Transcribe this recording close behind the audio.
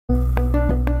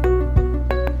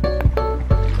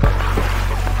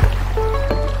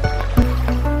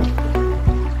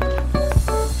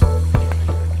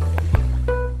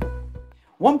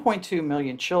1.2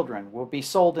 million children will be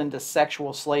sold into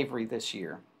sexual slavery this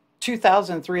year.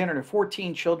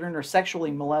 2,314 children are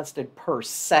sexually molested per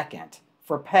second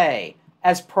for pay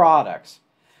as products.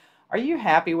 Are you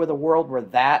happy with a world where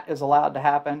that is allowed to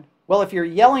happen? Well, if you're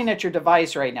yelling at your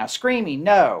device right now, screaming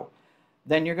no,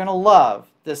 then you're going to love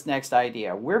this next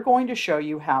idea. We're going to show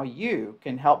you how you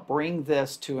can help bring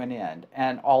this to an end,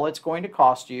 and all it's going to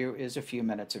cost you is a few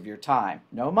minutes of your time.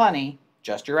 No money,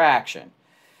 just your action.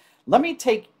 Let me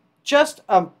take just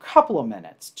a couple of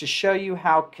minutes to show you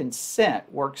how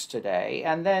consent works today,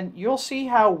 and then you'll see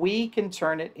how we can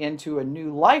turn it into a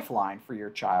new lifeline for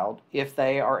your child if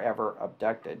they are ever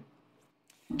abducted.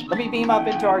 Let me beam up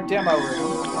into our demo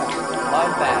room.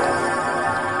 Love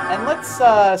that. And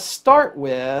let's start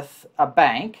with a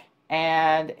bank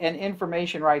and an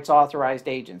information rights authorized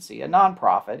agency, a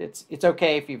nonprofit. It's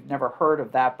okay if you've never heard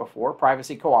of that before.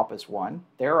 Privacy Co-op is one.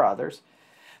 There are others.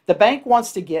 The bank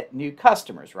wants to get new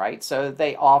customers, right? So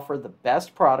they offer the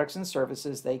best products and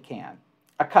services they can.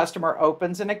 A customer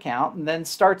opens an account and then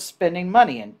starts spending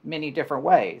money in many different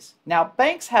ways. Now,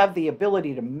 banks have the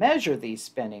ability to measure these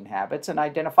spending habits and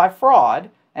identify fraud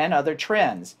and other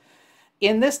trends.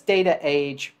 In this data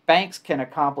age, banks can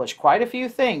accomplish quite a few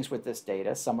things with this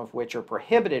data, some of which are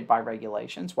prohibited by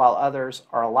regulations, while others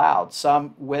are allowed,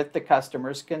 some with the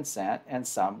customer's consent and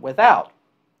some without.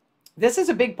 This is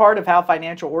a big part of how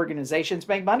financial organizations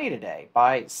make money today,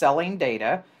 by selling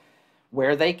data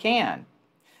where they can.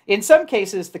 In some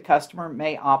cases, the customer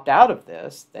may opt out of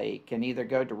this. They can either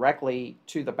go directly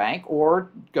to the bank or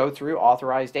go through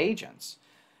authorized agents.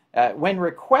 When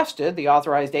requested, the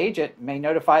authorized agent may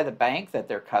notify the bank that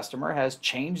their customer has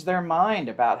changed their mind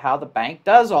about how the bank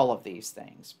does all of these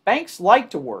things. Banks like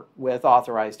to work with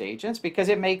authorized agents because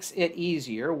it makes it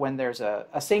easier when there's a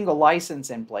single license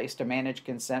in place to manage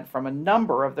consent from a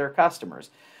number of their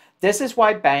customers. This is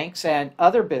why banks and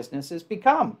other businesses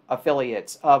become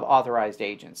affiliates of authorized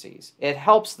agencies. It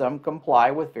helps them comply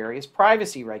with various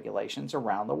privacy regulations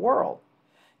around the world.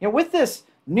 With this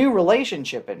new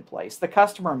relationship in place, the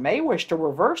customer may wish to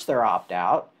reverse their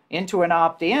opt-out into an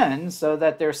opt-in so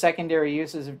that their secondary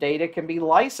uses of data can be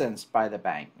licensed by the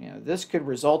bank. This could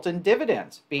result in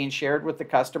dividends being shared with the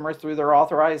customer through their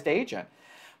authorized agent.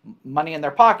 Money in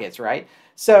their pockets, right?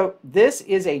 So this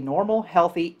is a normal,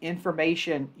 healthy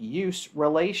information use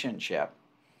relationship.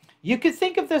 You could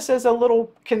think of this as a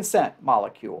little consent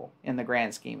molecule in the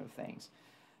grand scheme of things.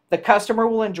 The customer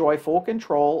will enjoy full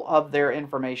control of their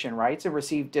information rights and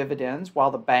receive dividends,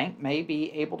 while the bank may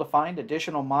be able to find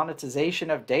additional monetization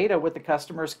of data with the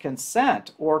customer's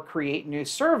consent or create new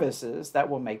services that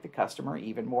will make the customer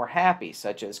even more happy,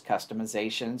 such as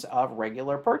customizations of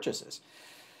regular purchases.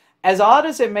 As odd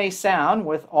as it may sound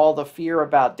with all the fear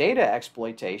about data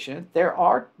exploitation, there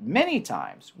are many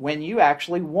times when you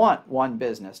actually want one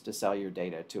business to sell your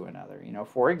data to another.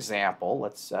 For example,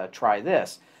 let's try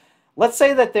this. Let's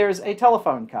say that there's a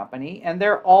telephone company and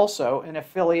they're also an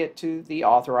affiliate to the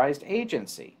authorized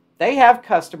agency. They have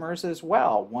customers as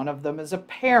well. One of them is a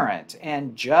parent,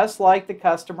 and just like the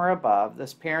customer above,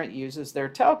 this parent uses their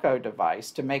telco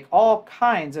device to make all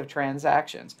kinds of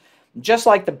transactions. Just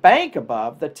like the bank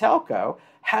above, the telco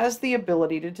has the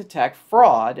ability to detect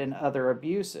fraud and other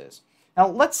abuses. Now,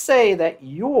 let's say that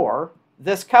you're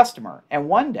this customer, and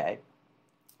one day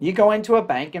you go into a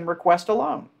bank and request a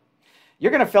loan.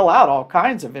 You're going to fill out all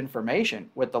kinds of information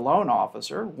with the loan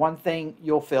officer. One thing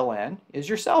you'll fill in is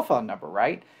your cell phone number,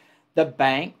 right? The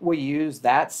bank will use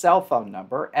that cell phone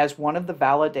number as one of the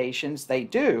validations they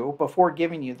do before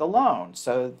giving you the loan.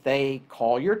 So they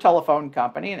call your telephone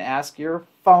company and ask your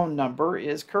phone number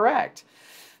is correct.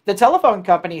 The telephone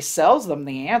company sells them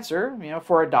the answer,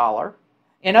 for $1.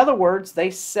 In other words, they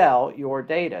sell your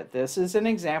data. This is an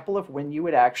example of when you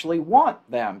would actually want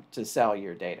them to sell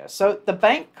your data. So the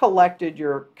bank collected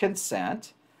your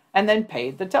consent and then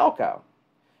paid the telco.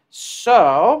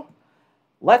 So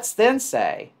let's then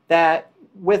say that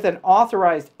with an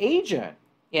authorized agent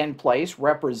in place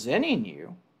representing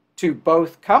you to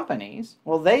both companies,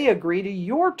 well, they agree to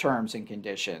your terms and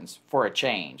conditions for a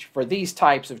change for these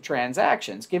types of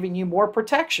transactions, giving you more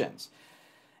protections.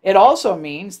 It also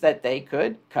means that they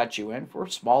could cut you in for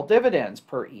small dividends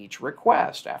per each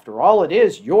request. After all, it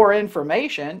is your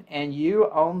information and you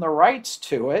own the rights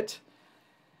to it.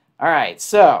 All right,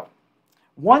 so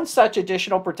one such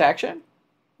additional protection,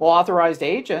 well, authorized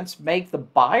agents make the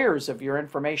buyers of your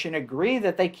information agree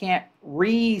that they can't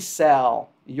resell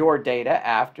your data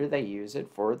after they use it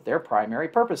for their primary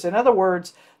purpose. In other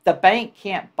words, the bank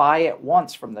can't buy it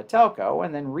once from the telco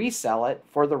and then resell it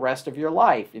for the rest of your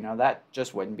life. That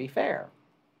just wouldn't be fair.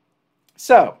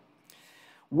 So,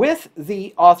 With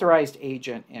the authorized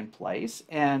agent in place,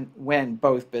 and when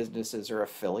both businesses are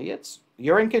affiliates,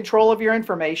 you're in control of your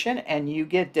information and you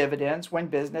get dividends when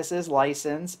businesses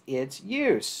license its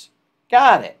use.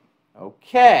 Got it.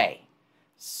 Okay.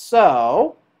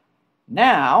 So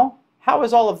now, how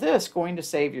is all of this going to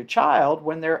save your child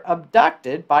when they're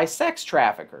abducted by sex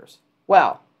traffickers?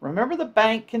 Well, remember the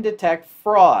bank can detect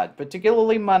fraud,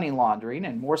 particularly money laundering,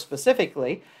 and more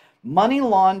specifically, money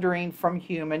laundering from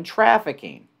human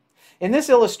trafficking. In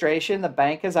this illustration, the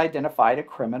bank has identified a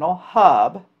criminal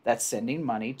hub that's sending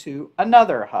money to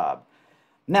another hub.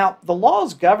 Now, the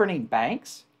laws governing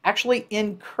banks actually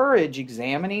encourage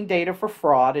examining data for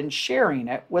fraud and sharing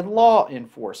it with law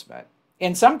enforcement.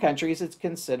 In some countries, it's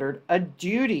considered a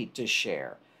duty to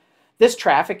share. This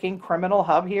trafficking criminal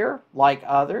hub here, like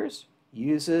others,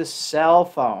 uses cell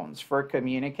phones for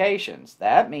communications.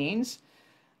 That means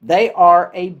they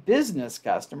are a business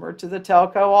customer to the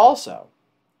telco also.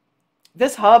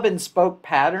 This hub and spoke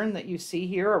pattern that you see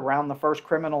here around the first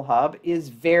criminal hub is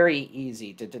very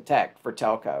easy to detect for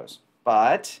telcos,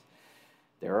 but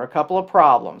there are a couple of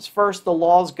problems. First, the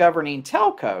laws governing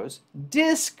telcos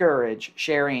discourage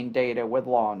sharing data with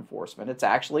law enforcement. It's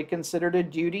actually considered a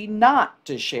duty not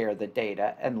to share the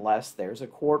data unless there's a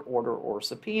court order or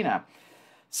subpoena.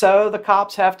 So the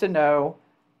cops have to know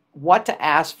what to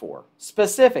ask for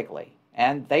specifically,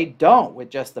 and they don't with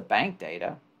just the bank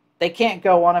data. They can't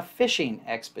go on a fishing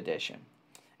expedition.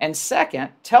 And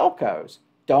second, telcos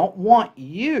don't want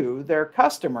you, their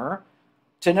customer,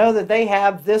 to know that they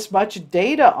have this much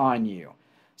data on you.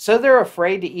 So they're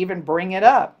afraid to even bring it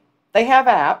up. They have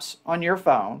apps on your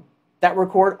phone that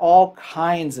record all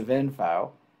kinds of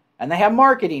info, and they have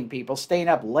marketing people staying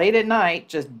up late at night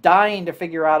just dying to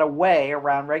figure out a way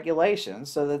around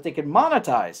regulations so that they can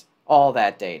monetize all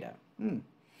that data.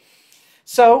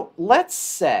 So let's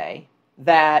say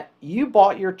that you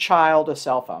bought your child a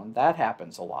cell phone. That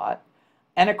happens a lot.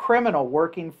 And a criminal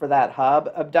working for that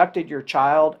hub abducted your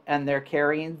child and they're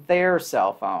carrying their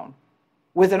cell phone.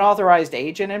 With an authorized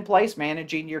agent in place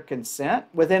managing your consent,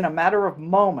 within a matter of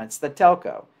moments, the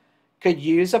telco could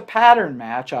use a pattern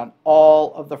match on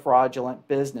all of the fraudulent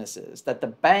businesses that the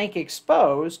bank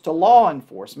exposed to law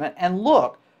enforcement and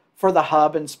look for the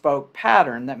hub and spoke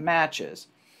pattern that matches.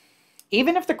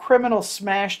 Even if the criminal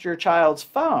smashed your child's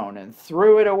phone and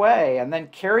threw it away and then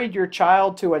carried your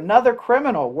child to another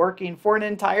criminal working for an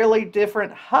entirely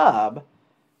different hub,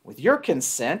 with your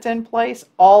consent in place,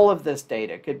 all of this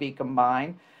data could be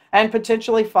combined and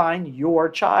potentially find your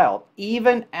child,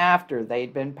 even after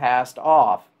they'd been passed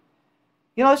off.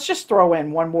 Let's just throw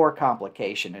in one more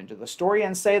complication into the story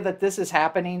and say that this is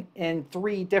happening in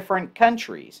 3 different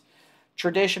countries.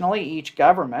 Traditionally, each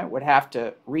government would have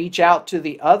to reach out to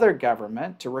the other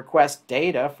government to request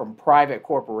data from private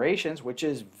corporations, which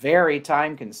is very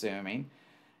time-consuming.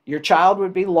 Your child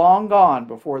would be long gone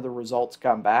before the results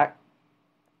come back.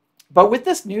 But with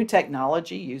this new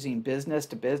technology using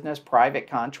business-to-business private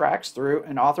contracts through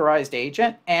an authorized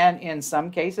agent, and in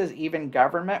some cases even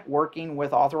government working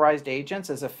with authorized agents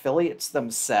as affiliates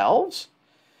themselves,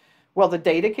 well, the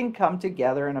data can come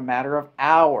together in a matter of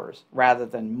hours rather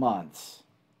than months.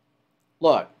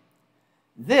 Look,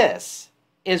 this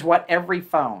is what every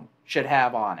phone should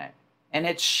have on it, and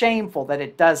it's shameful that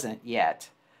it doesn't yet.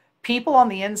 People on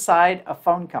the inside of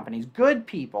phone companies, good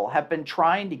people, have been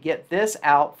trying to get this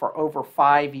out for over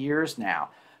 5 years now.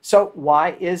 So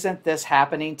why isn't this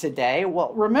happening today?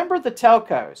 Well, remember the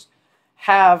telcos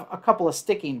have a couple of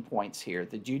sticking points here.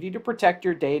 The duty to protect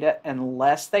your data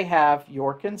unless they have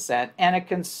your consent, and a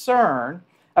concern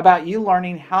about you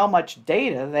learning how much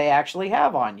data they actually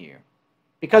have on you.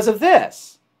 Because of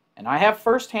this, and I have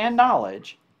firsthand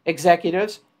knowledge,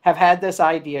 executives have had this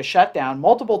idea shut down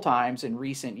multiple times in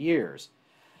recent years.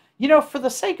 For the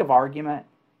sake of argument,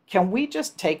 can we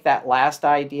just take that last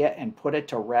idea and put it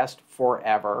to rest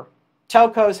forever?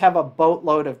 Telcos have a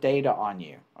boatload of data on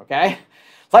you, okay?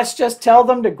 Let's just tell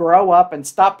them to grow up and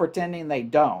stop pretending they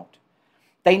don't.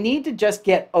 They need to just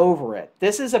get over it.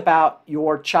 This is about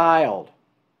your child.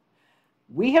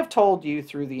 We have told you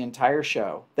through the entire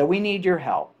show that we need your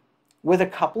help. With a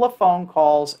couple of phone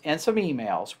calls and some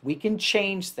emails, we can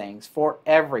change things for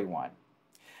everyone.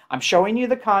 I'm showing you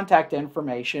the contact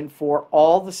information for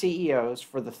all the CEOs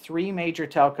for the 3 major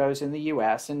telcos in the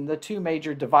US and the 2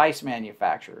 major device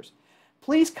manufacturers.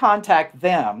 Please contact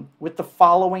them with the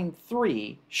following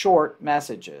 3 short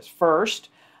messages. First,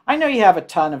 I know you have a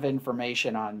ton of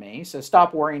information on me, so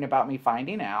stop worrying about me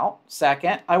finding out.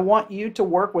 Second, I want you to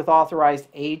work with authorized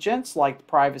agents like the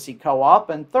Privacy Co-op.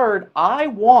 And third, I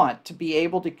want to be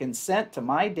able to consent to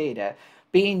my data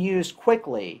being used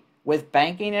quickly with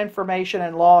banking information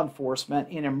and law enforcement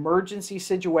in emergency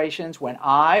situations when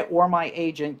I or my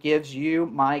agent gives you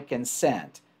my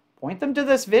consent. Point them to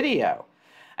this video.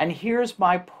 And here's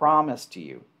my promise to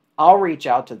you. I'll reach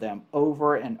out to them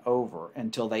over and over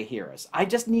until they hear us. I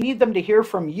just need them to hear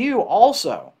from you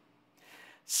also.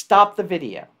 Stop the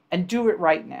video and do it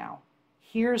right now.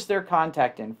 Here's their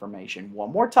contact information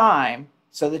one more time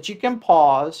so that you can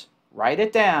pause, write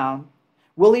it down.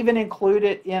 We'll even include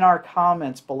it in our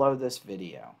comments below this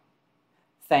video.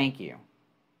 Thank you.